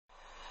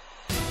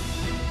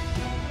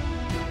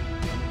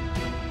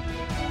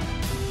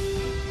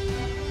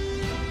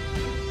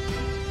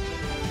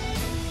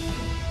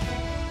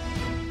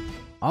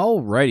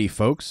Alrighty,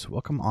 folks,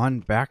 welcome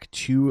on back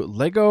to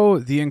Lego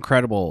The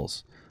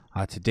Incredibles.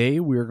 Today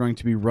we are going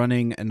to be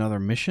running another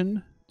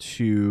mission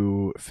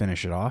to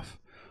finish it off.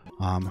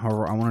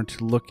 However, I wanted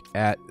to look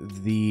at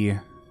the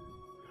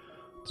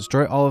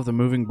destroy all of the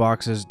moving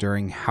boxes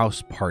during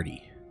house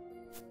party.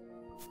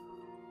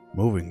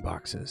 Moving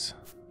boxes.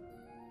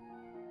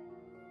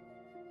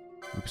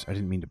 Oops, I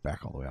didn't mean to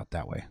back all the way out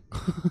that way.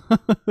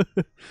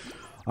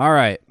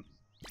 Alright,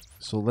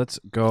 so let's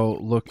go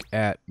look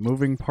at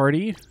moving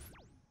party.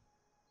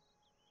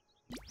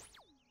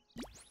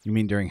 You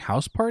mean during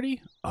house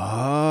party?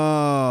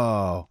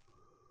 Oh.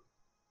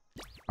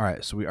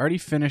 Alright, so we already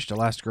finished the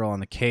last girl on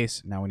the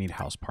case. Now we need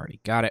house party.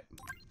 Got it.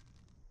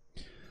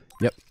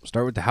 Yep,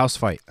 start with the house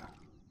fight.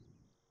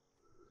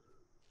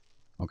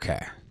 Okay.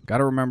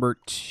 Gotta remember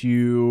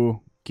to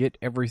get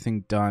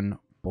everything done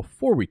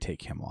before we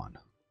take him on.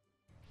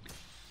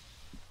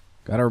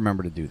 Gotta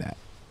remember to do that.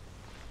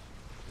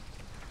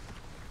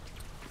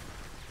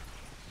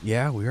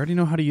 Yeah, we already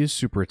know how to use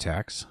super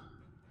attacks.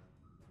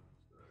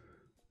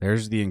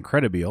 There's the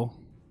Incredibile.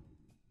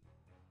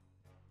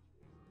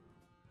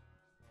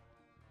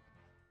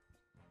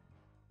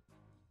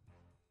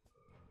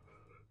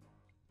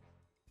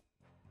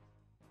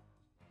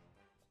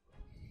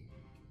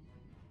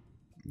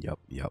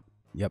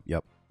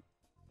 Yep.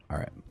 All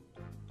right.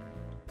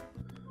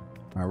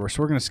 All right,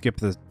 so we're going to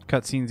skip the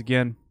cutscenes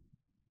again.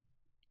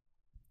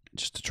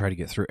 Just to try to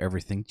get through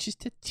everything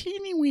just a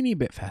teeny weeny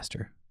bit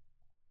faster.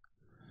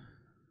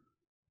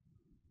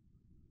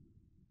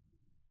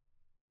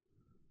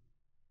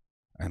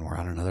 And we're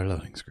on another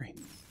loading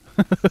screen.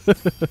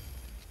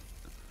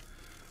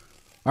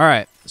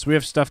 Alright, so we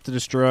have stuff to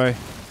destroy.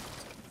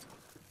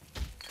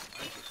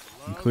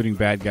 Including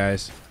bad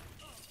guys.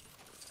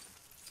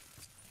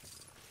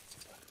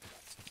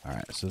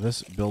 Alright, so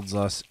this builds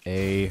us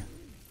a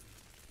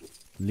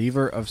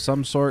lever of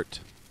some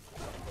sort.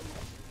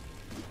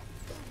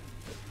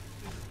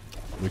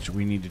 Which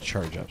we need to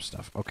charge up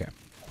stuff. Okay.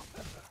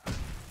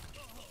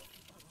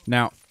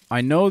 Now,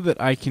 I know that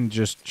I can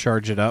just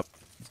charge it up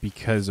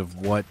because of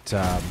what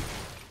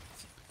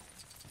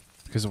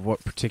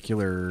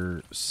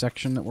particular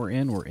section that we're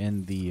in. We're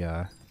in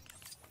the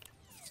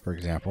for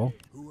example.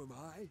 Who am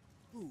I?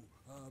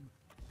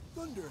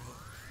 Thunderhead.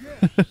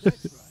 Yeah, that's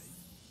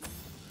right.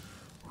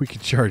 We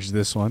could charge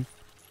this one,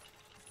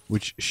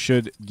 which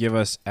should give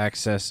us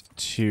access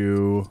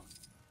to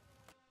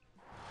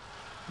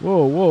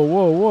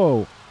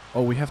Whoa.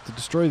 Oh, we have to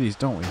destroy these,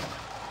 don't we?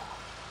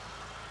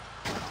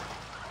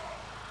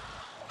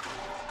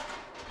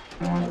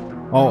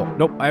 Oh,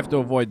 nope, I have to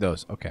avoid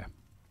those. Okay.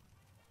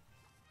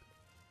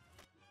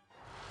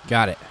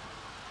 Got it.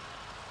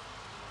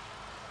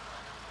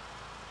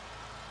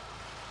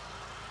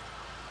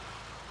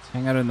 Let's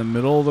hang out in the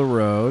middle of the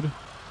road.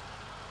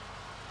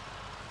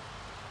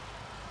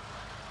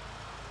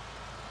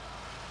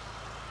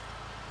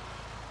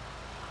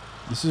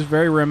 This is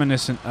very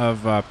reminiscent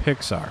of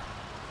Pixar.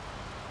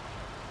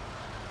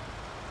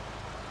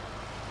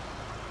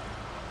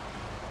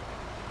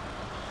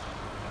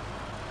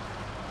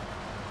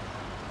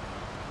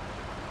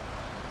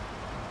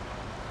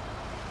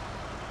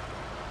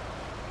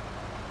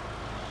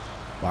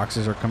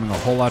 Boxes are coming a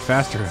whole lot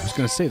faster. I was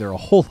going to say they're a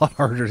whole lot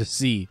harder to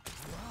see.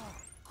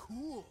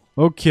 Cool.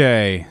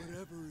 Okay.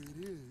 Whatever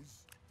it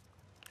is.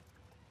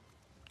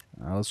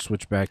 Let's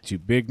switch back to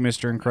Big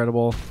Mr.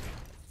 Incredible.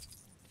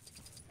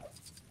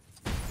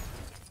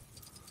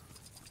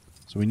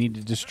 So we need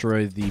to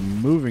destroy the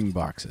moving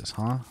boxes,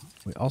 huh?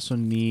 We also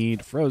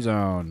need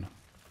Frozone.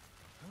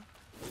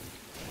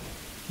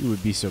 You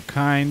would be so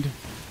kind.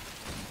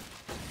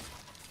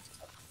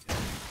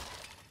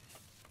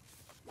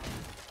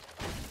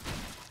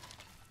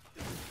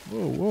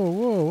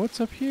 Whoa.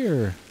 What's up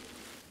here?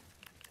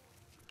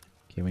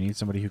 Okay, we need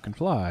somebody who can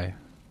fly.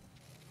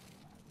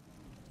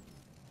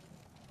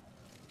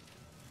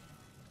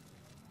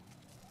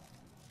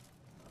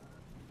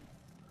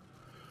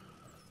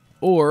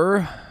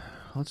 Or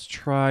let's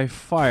try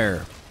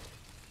fire.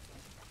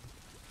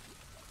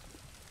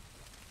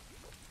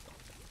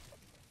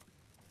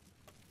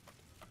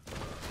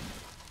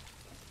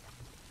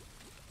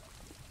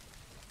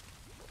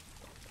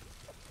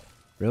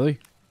 Really?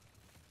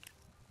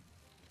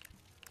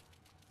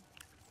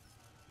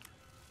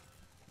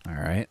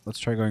 Alright, let's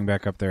try going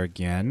back up there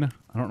again.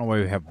 I don't know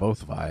why we have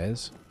both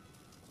Vi's.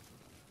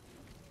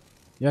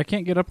 Yeah, I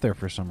can't get up there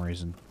for some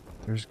reason.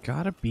 There's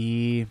gotta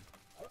be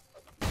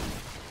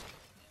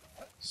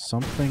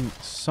something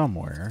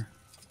somewhere.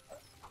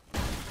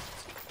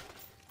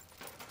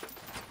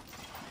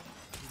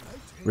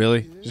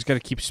 Really? Just gotta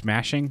keep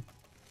smashing?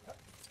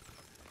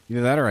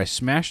 Either that or I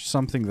smashed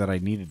something that I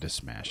needed to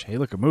smash. Hey,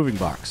 look, a moving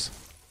box.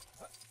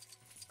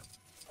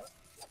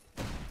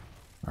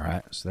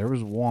 Alright, so there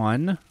was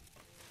one.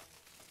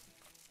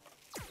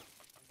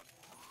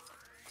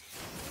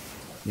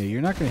 Yeah,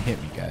 you're not gonna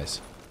hit me, guys.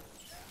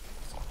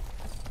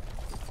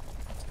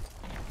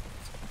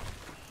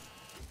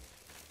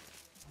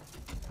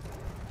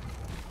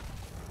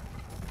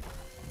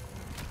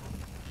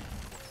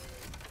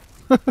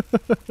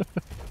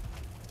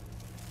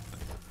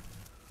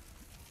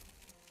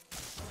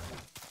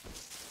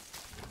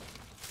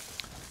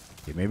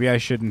 Okay, maybe I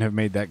shouldn't have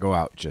made that go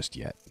out just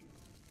yet.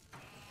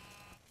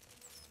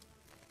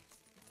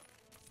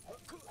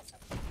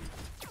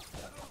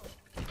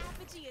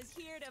 Apogee is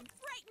here to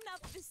brighten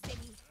up the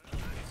city.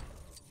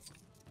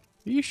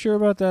 Are you sure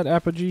about that,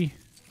 Apogee?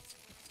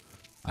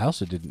 I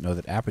also didn't know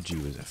that Apogee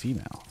was a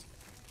female.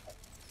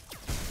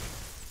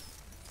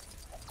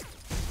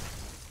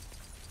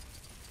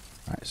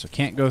 Alright, so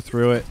can't go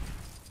through it.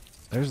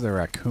 There's the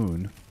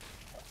raccoon.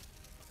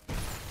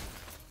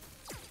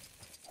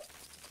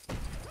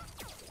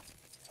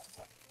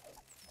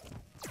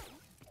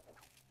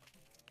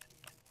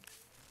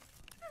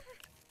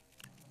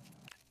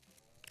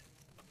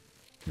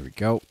 Here we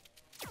go.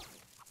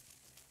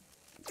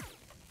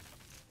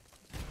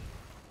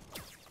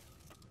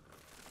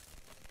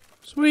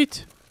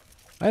 Sweet.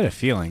 I had a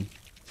feeling.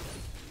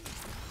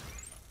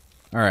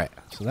 Alright,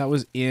 so that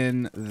was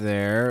in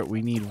there.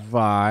 We need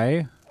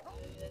Vi.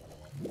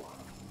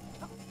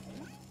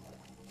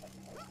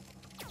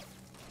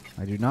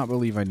 I do not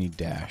believe I need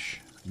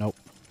Dash. Nope.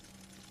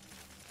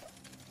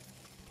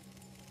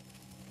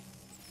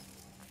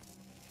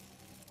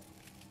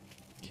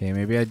 Okay,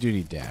 maybe I do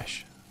need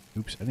Dash.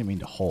 Oops, I didn't mean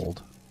to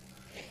hold.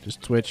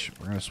 Just switch.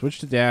 We're going to switch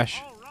to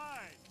Dash. All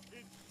right,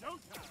 it's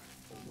showtime.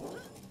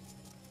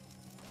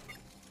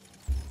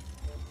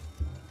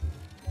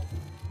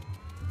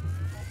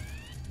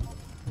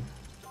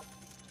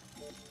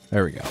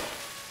 There we go.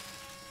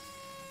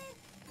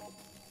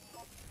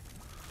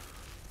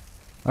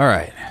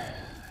 Alright.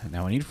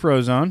 Now we need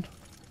Frozone.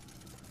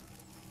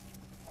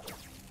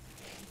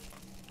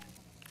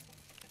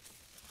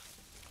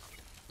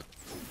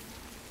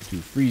 To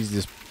freeze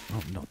this.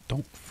 Oh, no,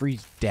 don't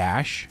freeze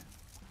Dash.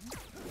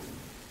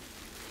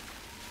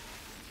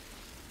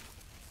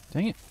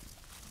 Dang it.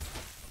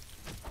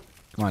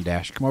 Come on,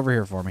 Dash. Come over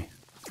here for me.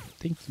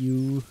 Thank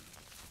you.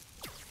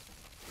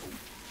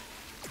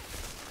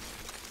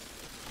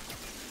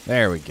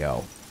 There we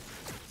go.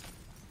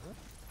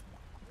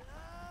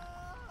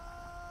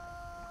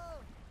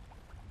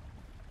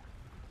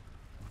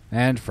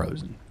 And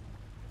frozen.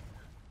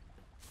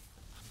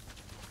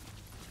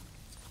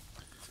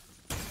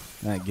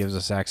 That gives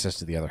us access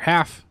to the other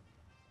half.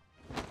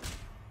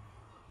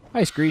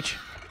 Hi, Screech.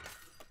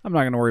 I'm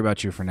not going to worry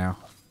about you for now.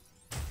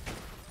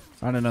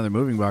 Found another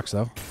moving box,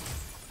 though.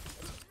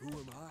 Who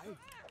am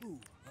I? Ooh,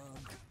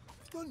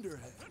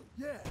 Thunderhead.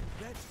 Yeah,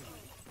 that's right.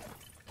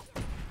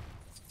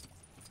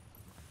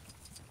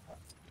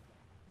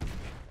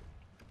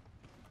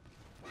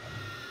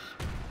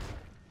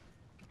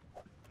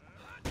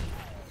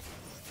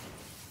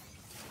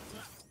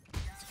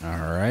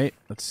 All right.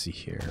 Let's see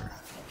here.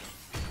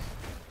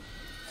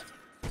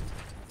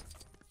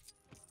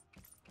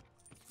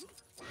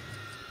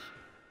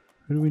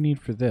 Who do we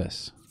need for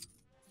this?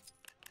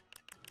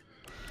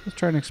 Let's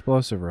try an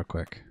explosive real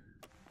quick.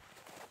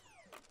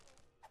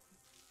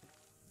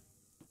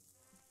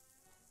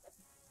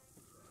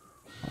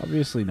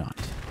 Obviously not.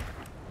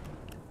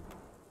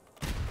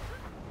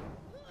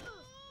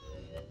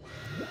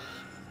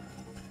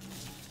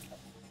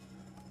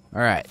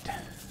 All right.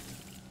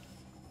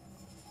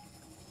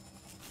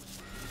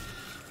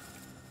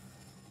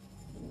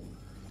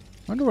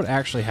 I wonder what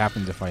actually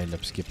happens if I end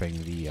up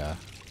skipping the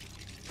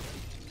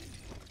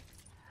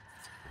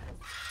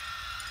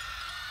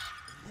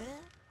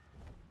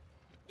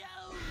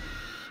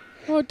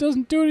Oh, it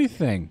doesn't do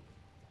anything.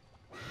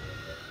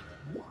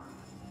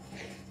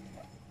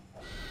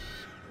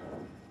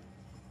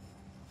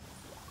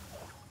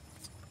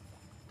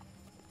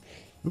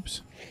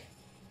 Oops.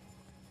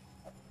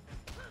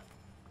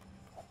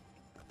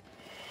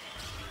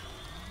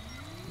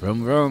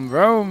 Vroom, vroom,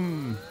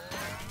 vroom.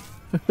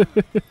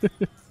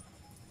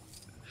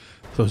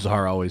 Those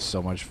are always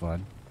so much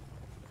fun.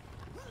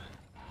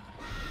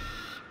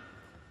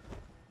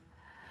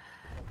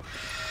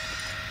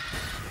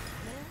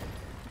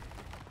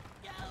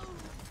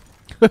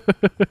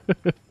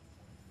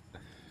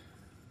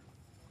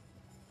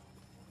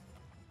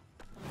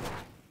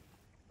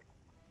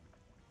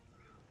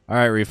 All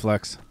right,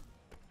 Reflex.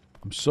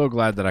 I'm so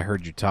glad that I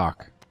heard you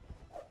talk.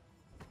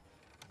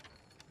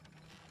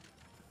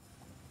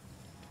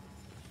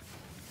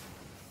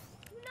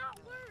 Do not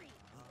worry.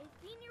 A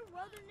senior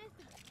wilderness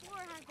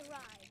explorer has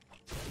arrived.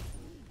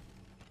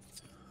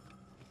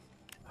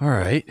 All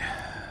right.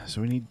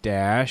 So we need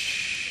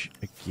Dash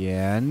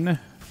again.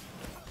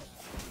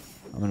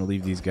 I'm going to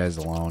leave these guys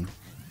alone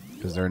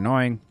because they're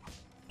annoying.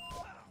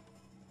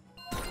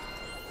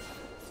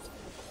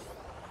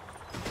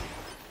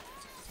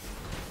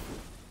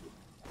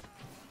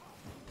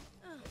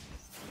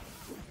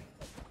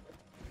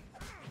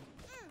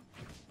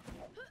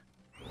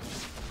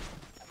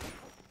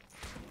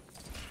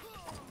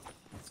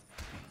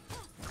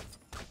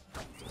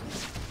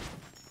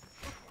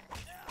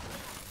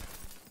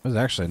 That was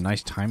actually a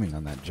nice timing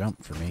on that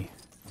jump for me.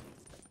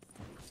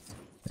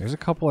 There's a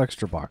couple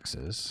extra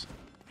boxes.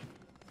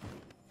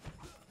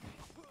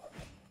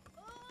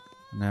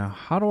 Now,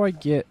 how do I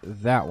get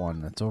that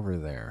one that's over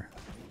there?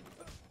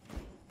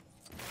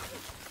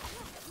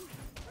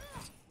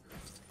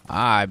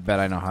 I bet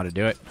I know how to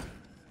do it.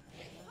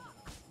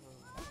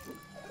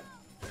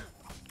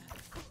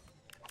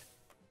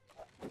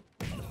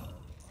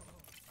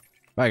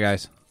 Bye,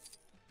 guys.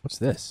 What's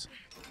this?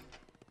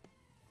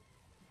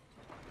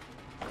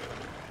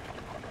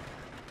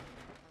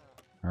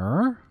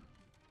 Huh?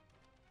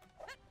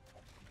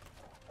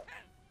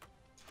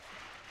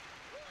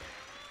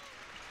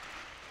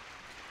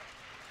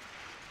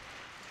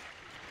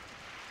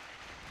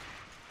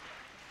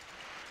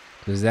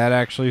 Does that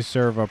actually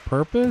serve a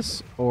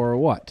purpose or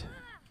what?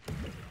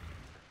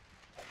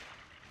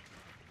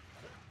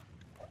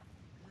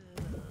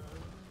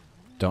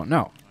 Don't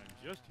know. I'm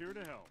just here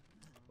to help.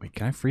 Wait,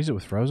 can I freeze it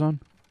with Frozone?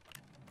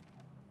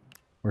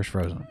 Where's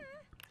Frozone?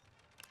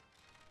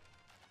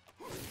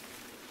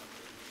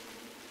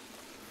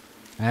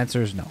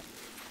 Answer is no.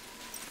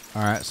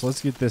 Alright, so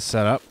let's get this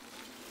set up.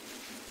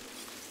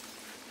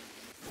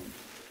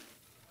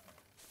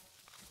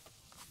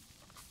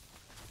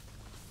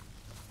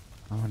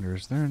 I wonder,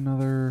 is there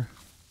another...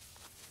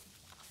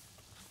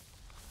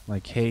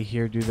 like, hey,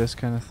 here, do this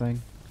kind of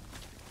thing?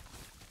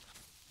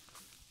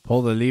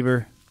 Pull the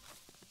lever.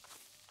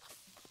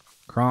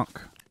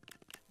 Kronk.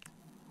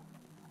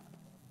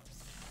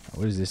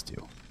 What does this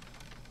do?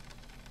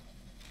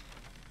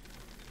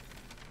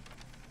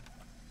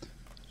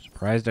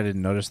 Surprised I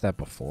didn't notice that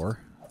before.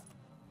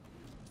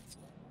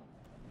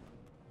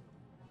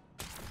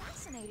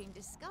 Fascinating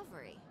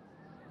discovery.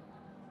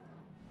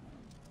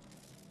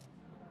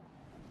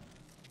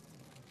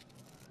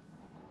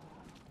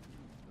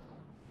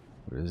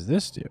 What does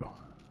this do?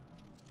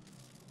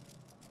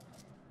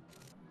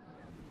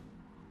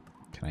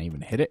 Can I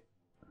even hit it?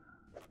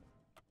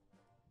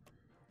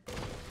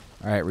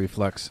 Alright,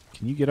 Reflex.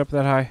 Can you get up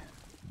that high?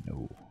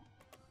 No.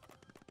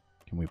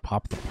 Can we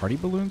pop the party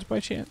balloons by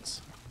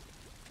chance?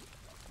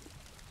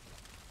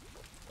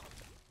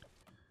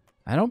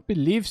 I don't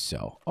believe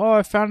so. Oh,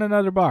 I found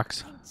another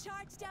box. I'm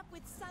charged up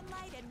with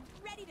sunlight and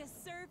ready to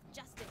serve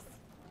justice.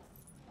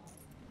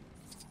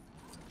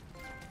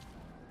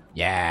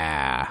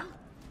 Yeah.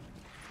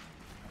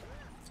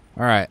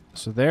 Alright,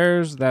 so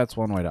that's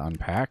one way to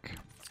unpack.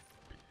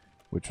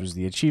 Which was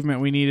the achievement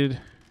we needed.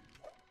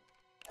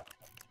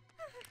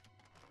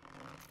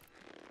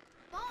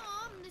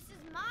 Mom, this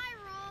is my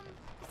room.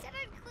 I said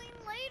I'd clean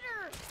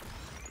later.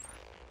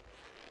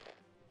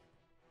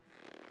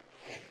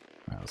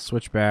 Alright, let's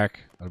switch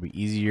back. That'll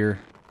be easier.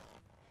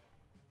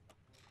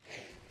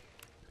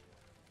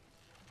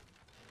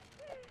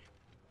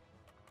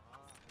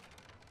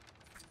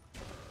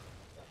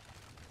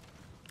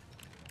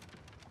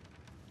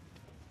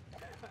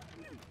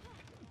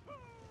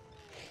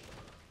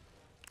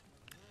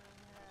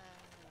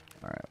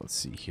 Alright, let's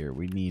see here.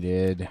 We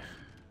needed...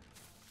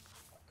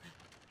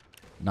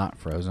 not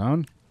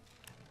Frozone.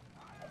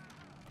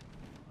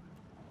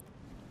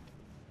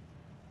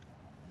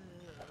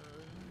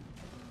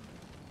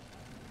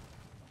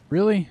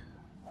 Really?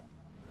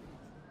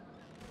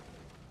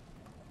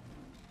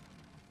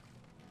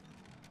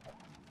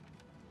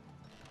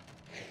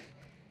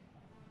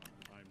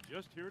 I'm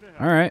just here to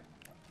help. Alright.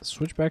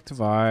 Switch back to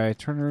Vi.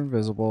 Turn her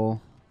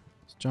invisible.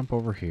 Let's jump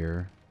over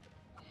here.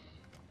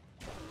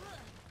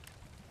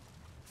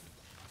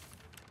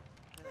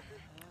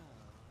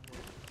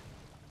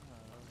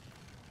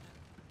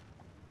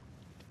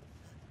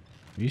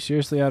 Are you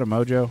seriously out of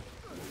mojo?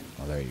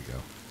 Oh, there you go.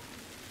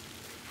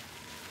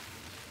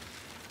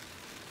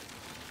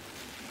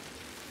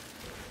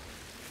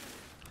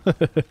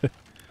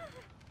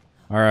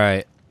 All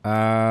right.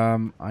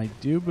 I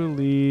do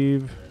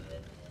believe...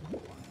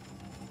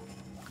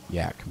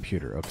 yeah,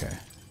 computer. Okay.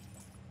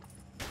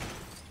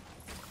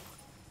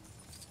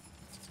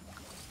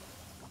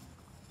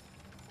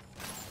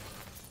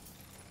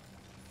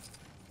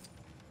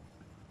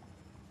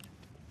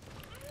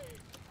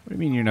 What do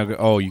you mean you're no good?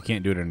 Oh, you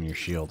can't do it on your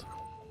shield.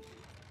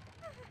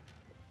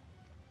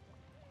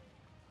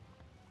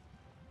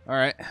 All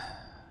right.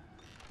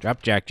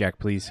 Drop Jack,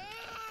 please.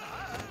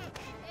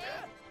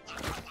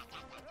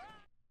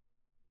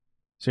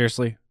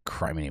 Seriously?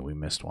 Criminy, we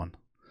missed one.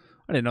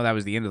 I didn't know that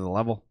was the end of the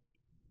level.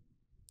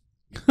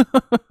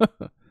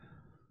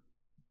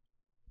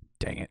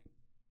 Dang it.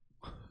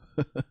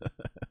 It's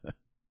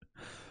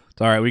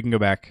all right. We can go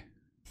back.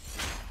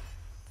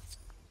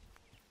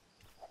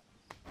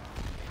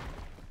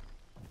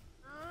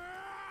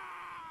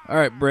 All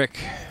right, Brick.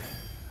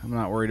 I'm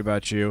not worried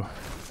about you.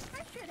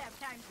 I should have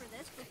time for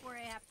this before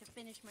I have to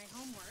finish my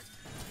homework.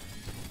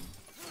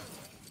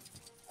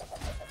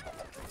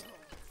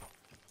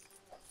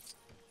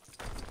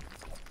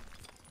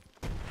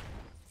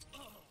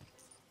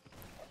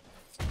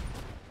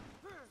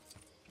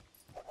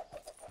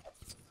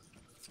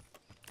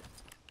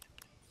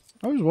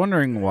 I was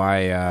wondering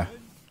why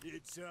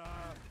It's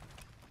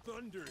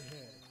Thunderhead.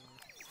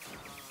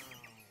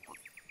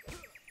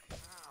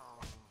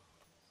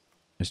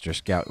 Mr.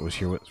 Scout was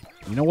here with...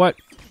 You know what?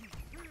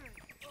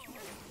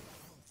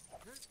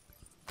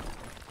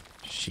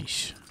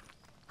 Sheesh.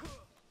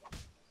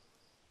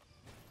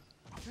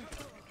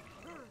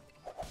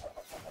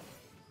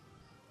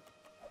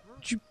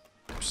 Would you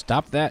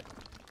stop that,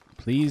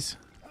 please?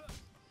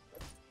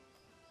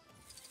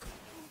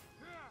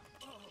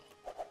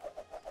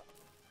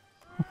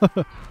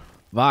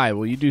 Vi,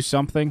 will you do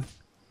something?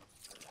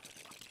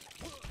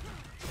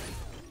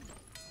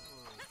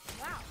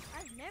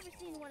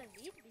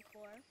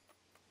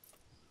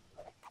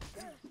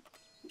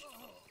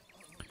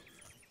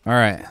 All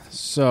right,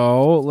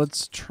 so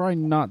let's try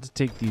not to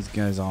take these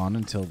guys on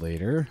until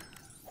later.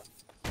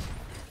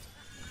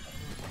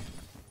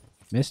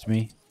 Missed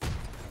me.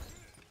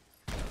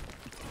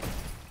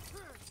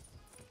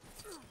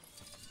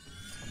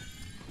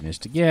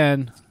 Missed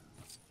again.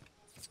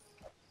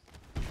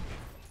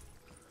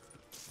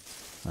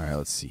 All right,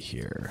 let's see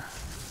here.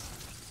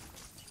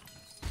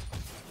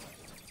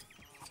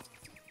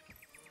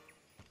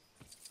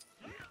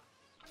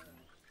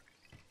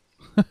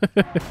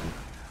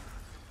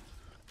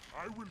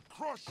 I will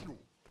crush you.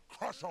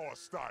 Crush our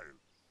style.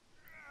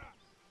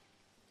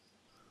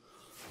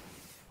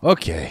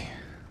 Okay.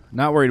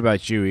 Not worried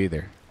about you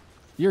either.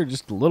 You're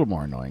just a little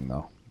more annoying,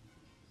 though.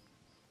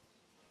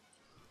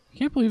 I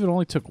can't believe it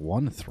only took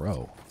one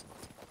throw.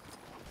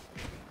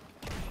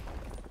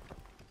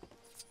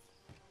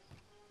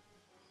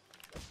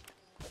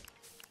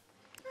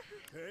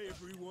 Hey,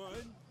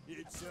 everyone.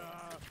 It's,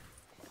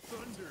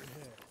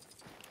 Thunderhead.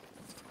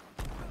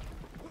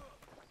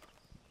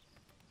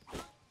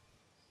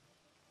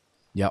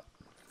 Yep.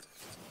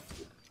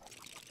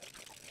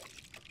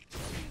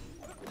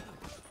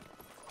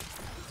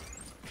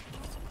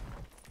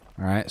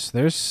 All right, so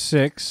there's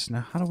 6.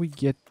 Now, how do we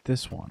get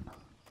this one?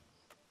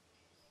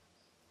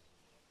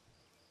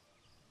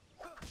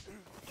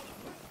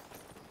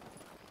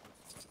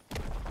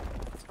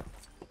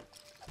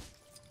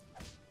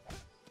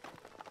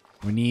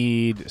 We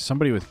need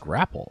somebody with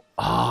grapple.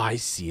 Ah, I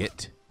see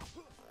it.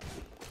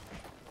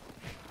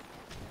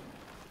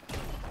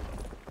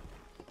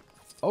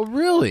 Oh,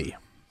 really?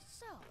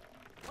 So,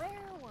 where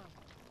were we?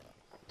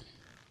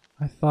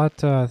 I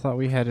thought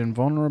we had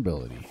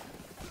invulnerability.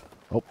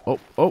 Oh. I'll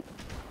add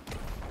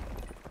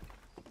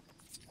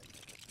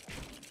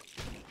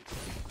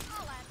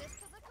this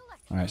to the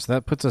collection. All right, so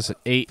that puts us at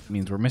 8.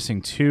 Means we're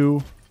missing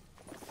 2.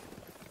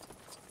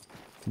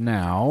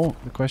 Now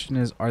the question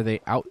is: are they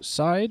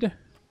outside,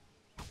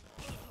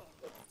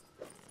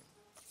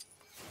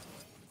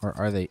 or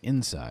are they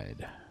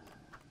inside?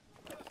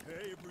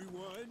 Hey,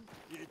 everyone.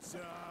 It's,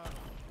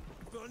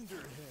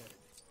 Thunderhead.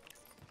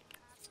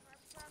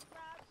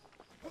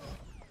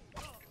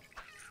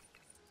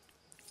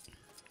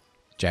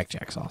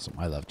 Jack's awesome.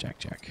 I love Jack.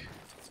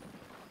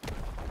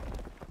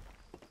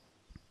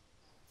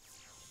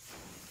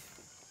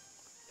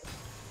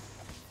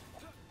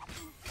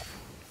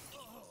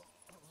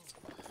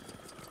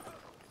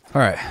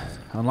 All right,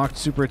 unlocked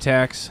super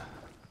attacks.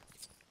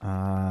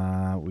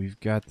 We've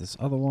got this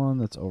other one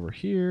that's over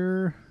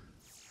here.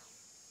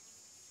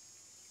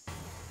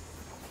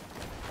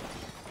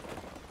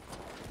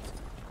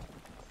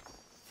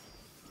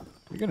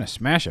 You're gonna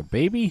smash a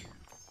baby?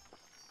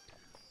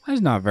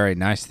 That's not a very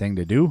nice thing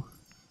to do.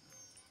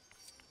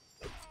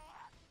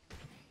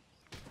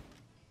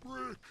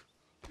 Brick,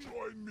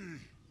 join me.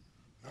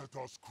 Let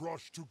us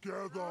crush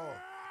together.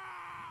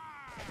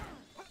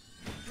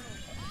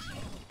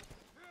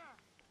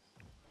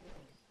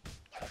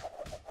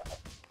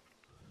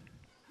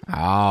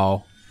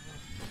 Ow.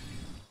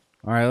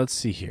 Alright, let's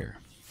see here.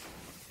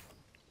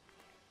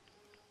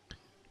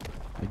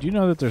 I do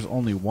know that there's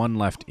only one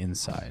left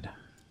inside.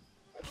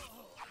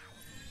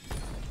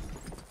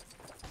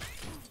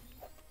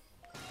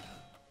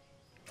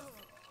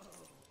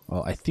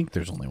 Well, I think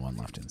there's only one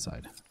left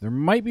inside. There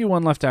might be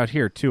one left out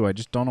here, too. I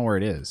just don't know where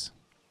it is.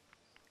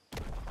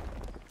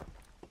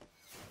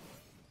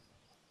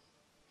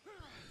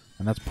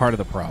 And that's part of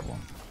the problem.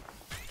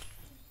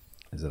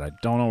 Is that I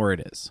don't know where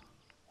it is.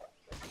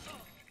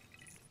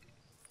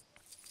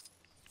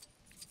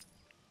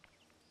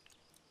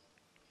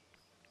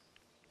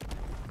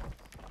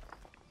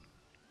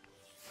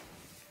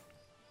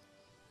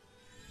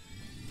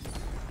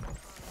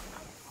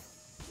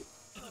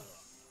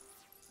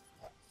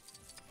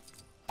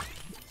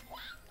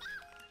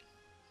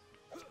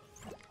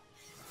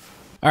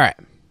 All right,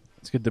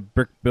 let's get the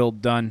brick build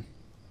done.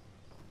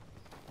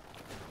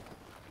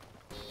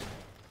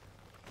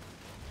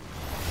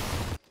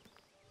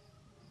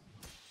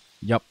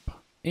 Yup,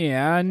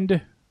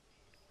 and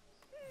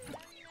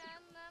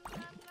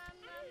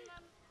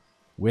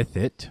with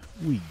it,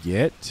 we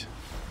get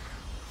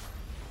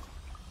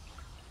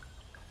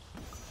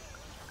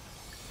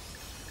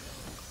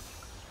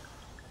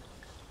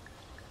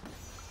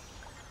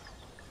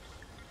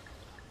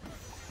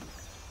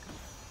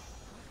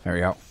there we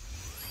go.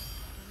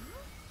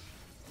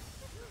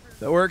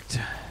 That worked.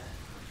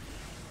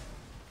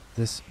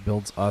 This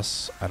builds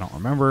us, I don't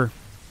remember.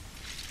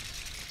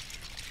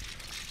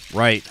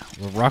 Right,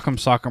 the Rock'em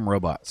Sock'em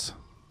robots.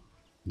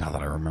 Now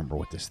that I remember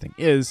what this thing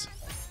is.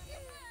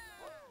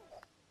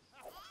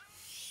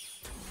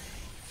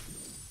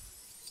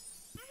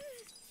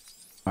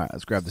 Alright,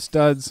 let's grab the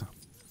studs.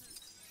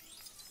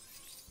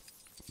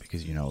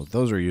 Because, you know,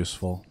 those are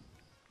useful.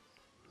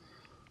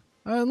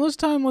 And this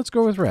time, let's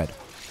go with red.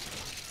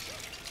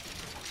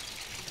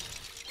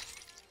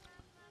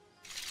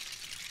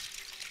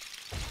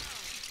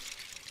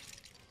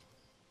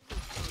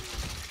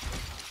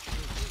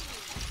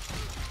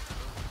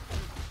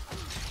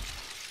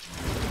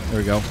 There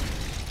we go.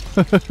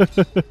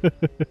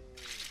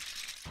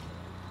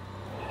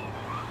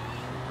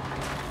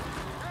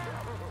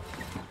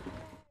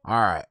 All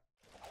right.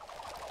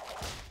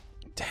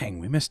 Dang,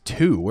 we missed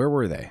 2. Where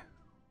were they?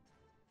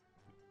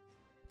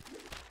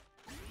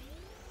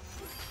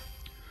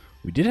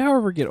 We did,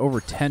 however, get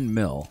over 10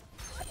 mil.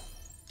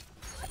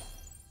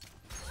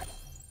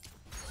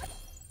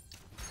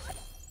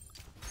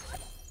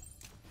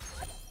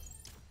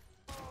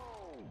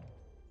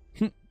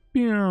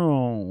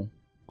 Were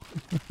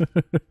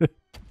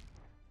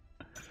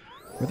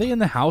they in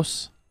the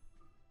house?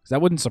 'Cause that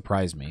wouldn't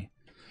surprise me.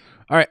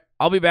 All right,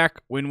 I'll be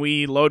back when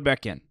we load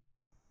back in.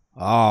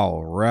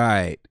 All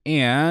right,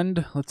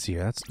 and let's see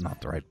here. That's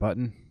not the right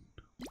button.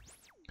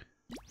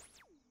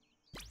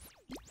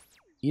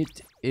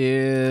 It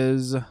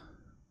is...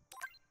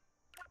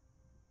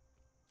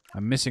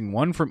 I'm missing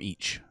 1 from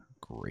each.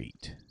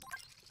 Great.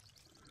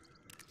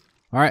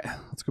 All right,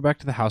 let's go back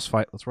to the house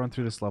fight. Let's run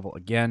through this level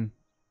again.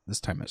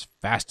 This time as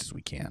fast as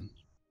we can.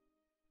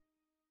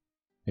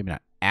 Maybe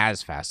not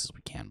as fast as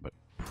we can, but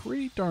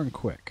pretty darn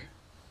quick.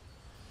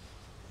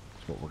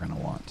 That's what we're going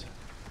to want.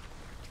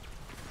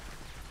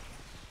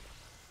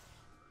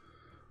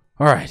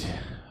 All right.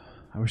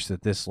 I wish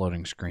that this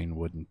loading screen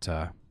wouldn't...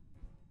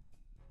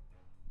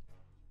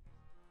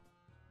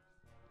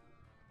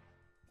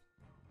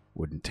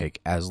 wouldn't take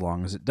as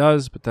long as it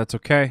does, but that's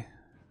okay.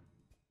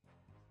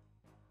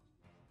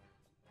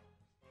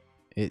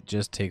 It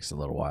just takes a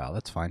little while.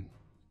 That's fine.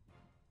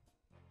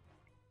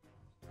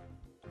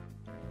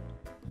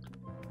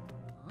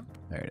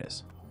 There it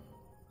is.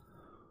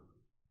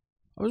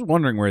 I was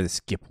wondering where the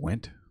skip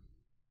went.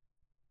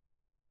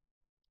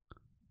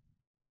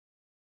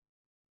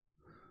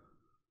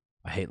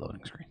 I hate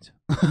loading screens.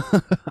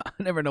 I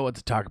never know what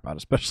to talk about,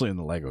 especially in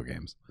the Lego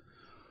games.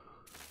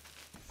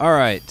 All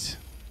right.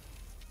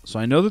 So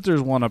I know that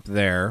there's one up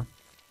there.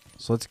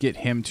 So let's get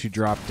him to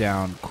drop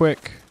down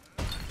quick.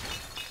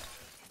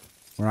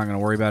 We're not going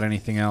to worry about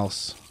anything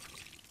else.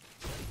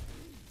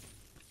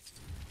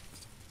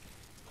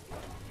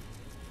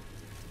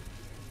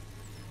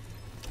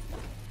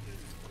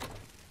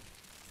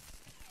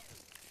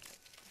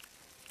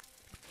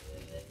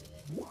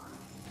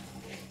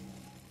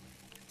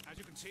 As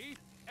you can see,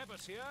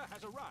 SWTOR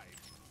has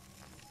arrived.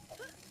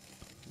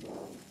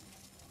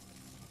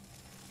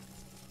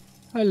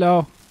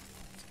 Hello.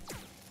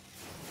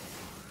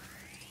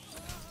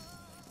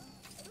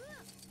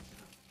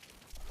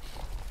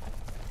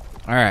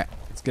 All right,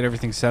 let's get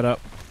everything set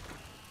up.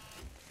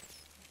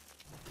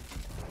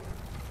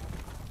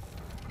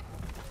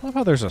 I love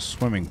how there's a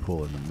swimming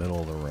pool in the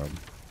middle of the room.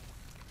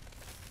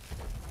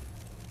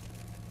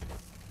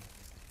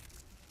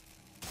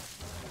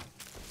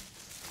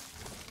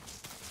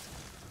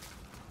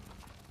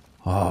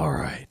 All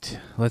right,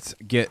 let's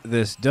get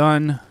this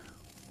done.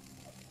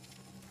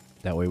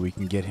 That way we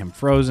can get him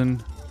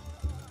frozen.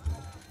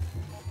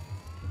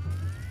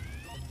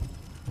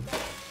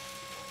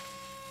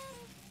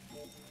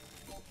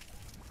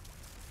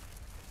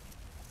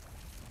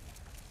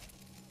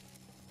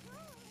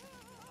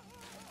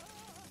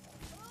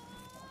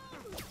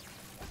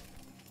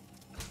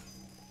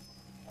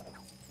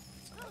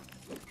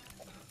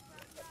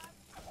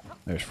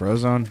 There's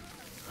Frozone.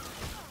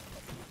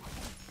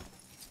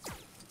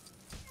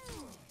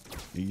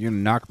 You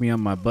gonna knock me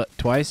on my butt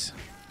twice?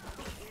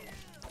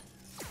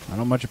 I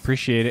don't much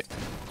appreciate it.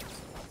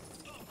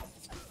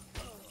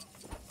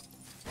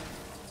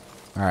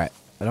 Alright.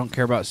 I don't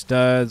care about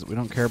studs. We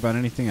don't care about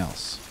anything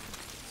else.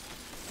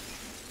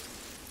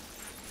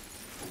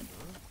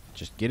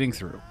 Just getting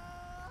through.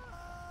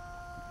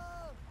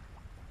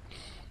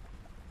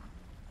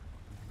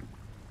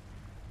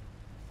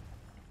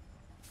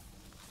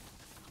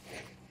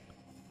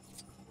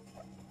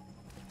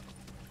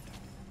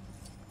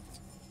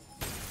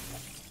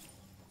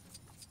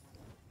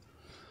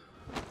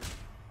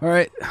 All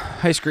right.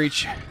 Hi,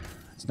 Screech.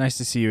 It's nice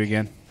to see you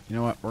again. You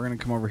know what? We're going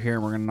to come over here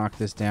and we're going to knock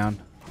this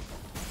down.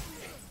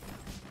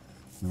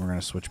 And we're going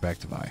to switch back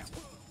to Vi.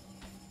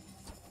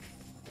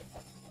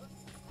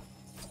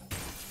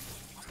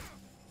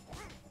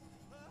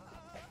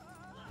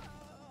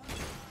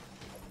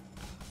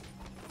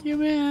 You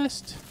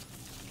missed.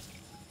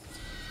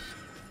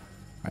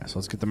 All right, so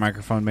let's get the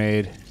microphone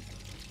made.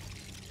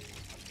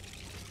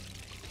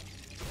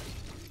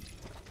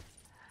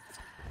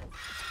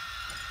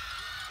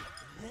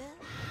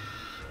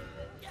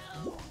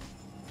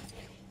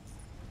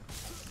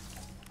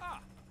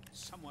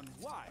 Someone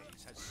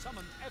wise has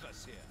summoned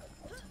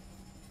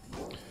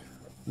SWTOR.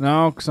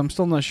 No, because I'm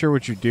still not sure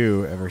what you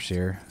do,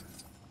 Everseer.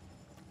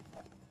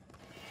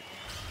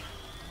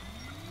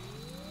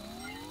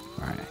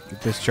 Alright,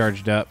 get this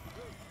charged up.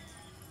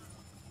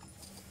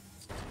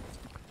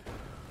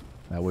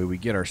 That way we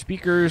get our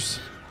speakers.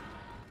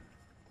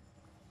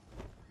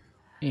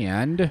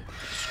 And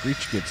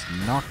Screech gets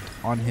knocked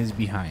on his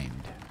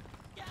behind.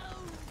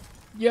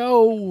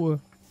 Yo!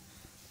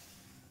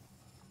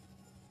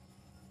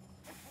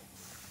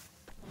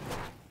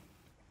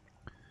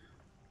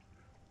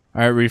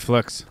 All right,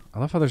 Reflex. I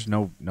love how there's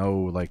no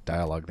like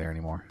dialogue there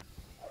anymore.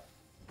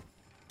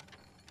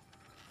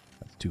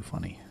 That's too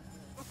funny.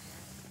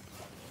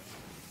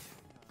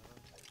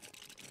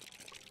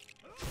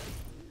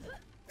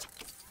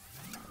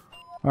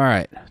 All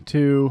right,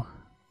 2,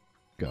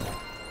 go. Good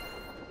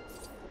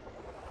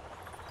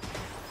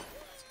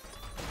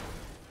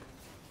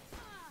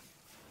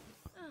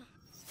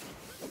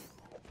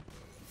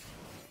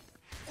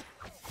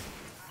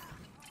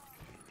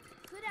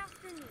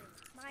afternoon.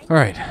 My All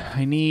right,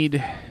 I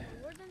need...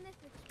 Wilderness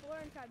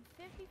Explorer in Tribe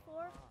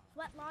 54,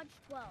 Sweat Lodge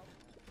 12.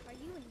 Are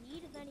you in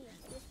need of any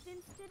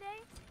assistance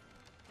today?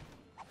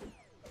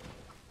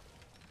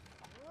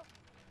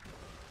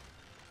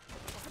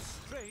 What a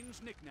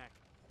strange knick-knack.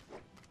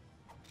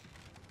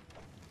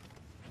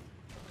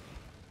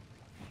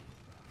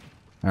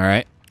 All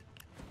right.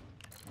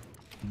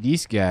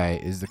 This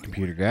guy is the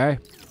computer guy.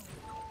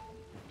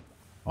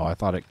 Oh, I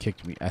thought it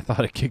kicked me. I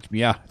thought it kicked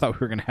me out. I thought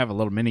we were going to have a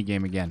little mini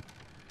game again.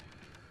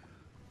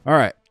 All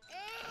right.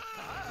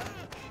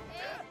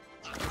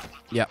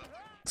 Yep.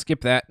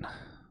 Skip that.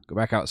 Go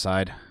back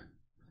outside.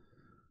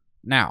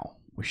 Now,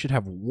 we should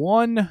have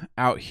one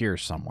out here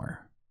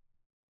somewhere.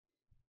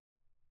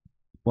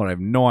 But I have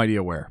no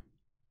idea where.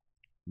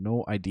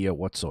 No idea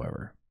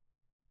whatsoever.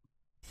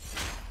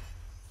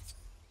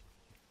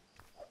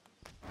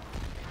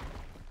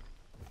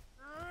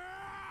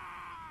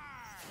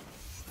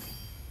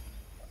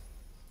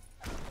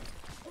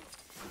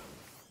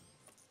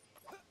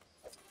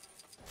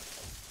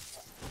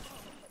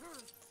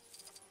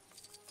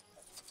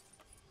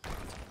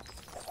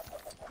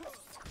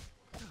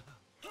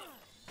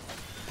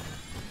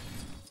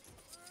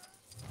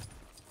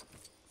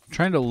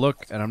 Trying to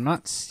look, and I'm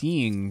not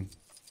seeing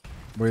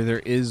where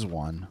there is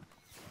one.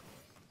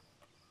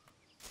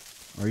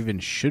 Or even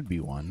should be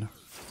one.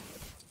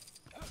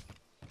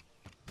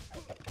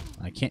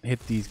 I can't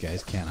hit these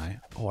guys, can I?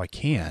 Oh, I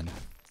can.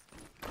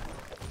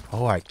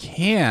 Oh, I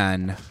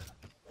can.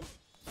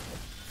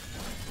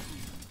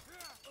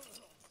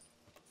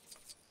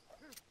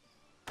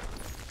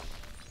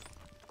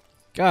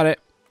 Got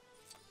it.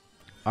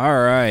 All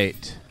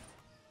right.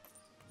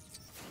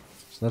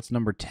 So that's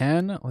number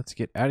 10. Let's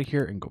get out of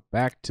here and go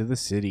back to the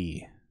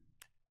city.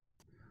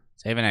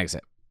 Save and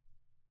exit.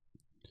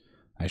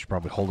 I should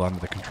probably hold on to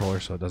the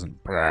controller so it doesn't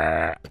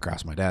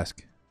across my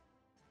desk.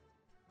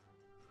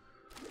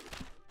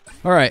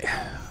 All right.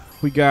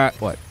 We got,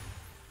 what?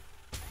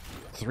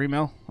 3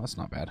 mil? That's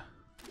not bad.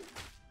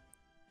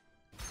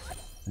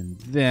 And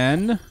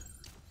then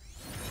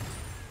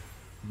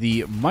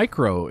the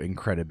micro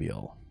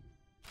Incredibile.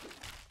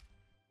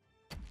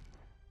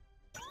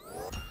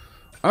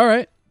 All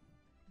right.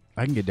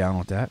 I can get down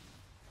with that.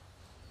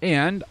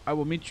 And I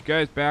will meet you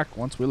guys back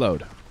once we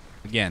load.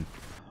 Again.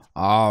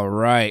 All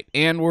right.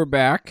 And we're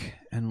back.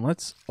 And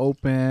let's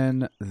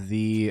open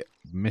the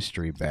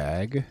mystery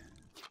bag.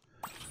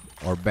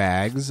 Or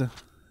bags.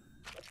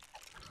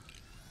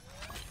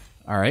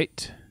 All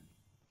right.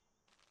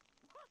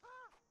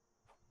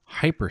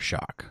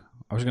 Hypershock.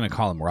 I was going to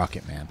call him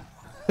Rocket Man.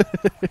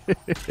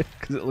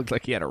 Because it looked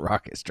like he had a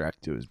rocket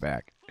strapped to his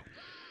back.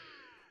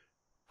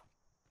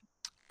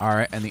 All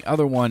right, and the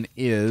other one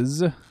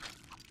is... What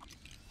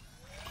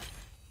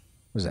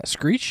is that,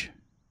 Screech?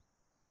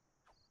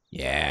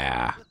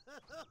 Yeah.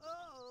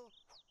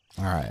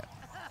 All right,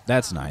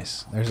 that's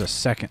nice. There's a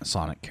second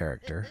Sonic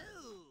character.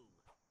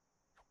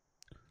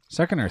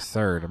 Second or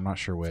third, I'm not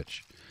sure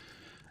which.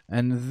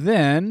 And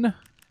then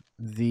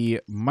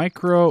the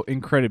Micro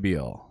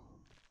Incredibile.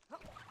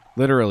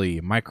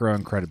 Literally, Micro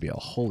Incredibile.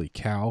 Holy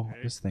cow,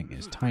 this thing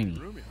is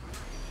tiny.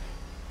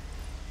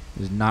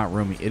 It is not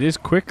roomy. It is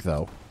quick,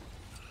 though.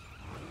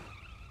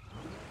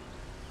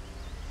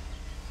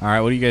 All right,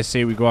 what do you guys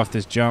say we go off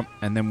this jump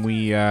and then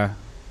we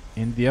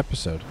end the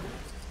episode?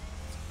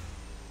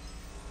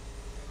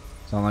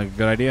 Sound like a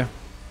good idea?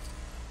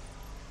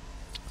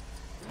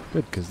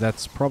 Good, because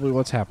that's probably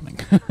what's happening.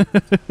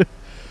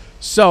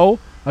 So,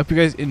 I hope you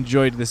guys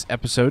enjoyed this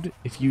episode.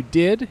 If you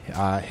did,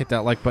 hit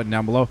that like button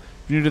down below.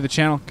 If you're new to the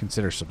channel,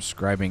 consider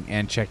subscribing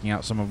and checking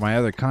out some of my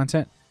other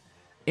content.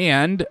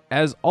 And,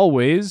 as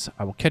always,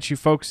 I will catch you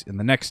folks in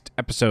the next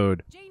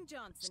episode.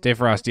 Stay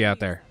frosty out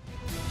there.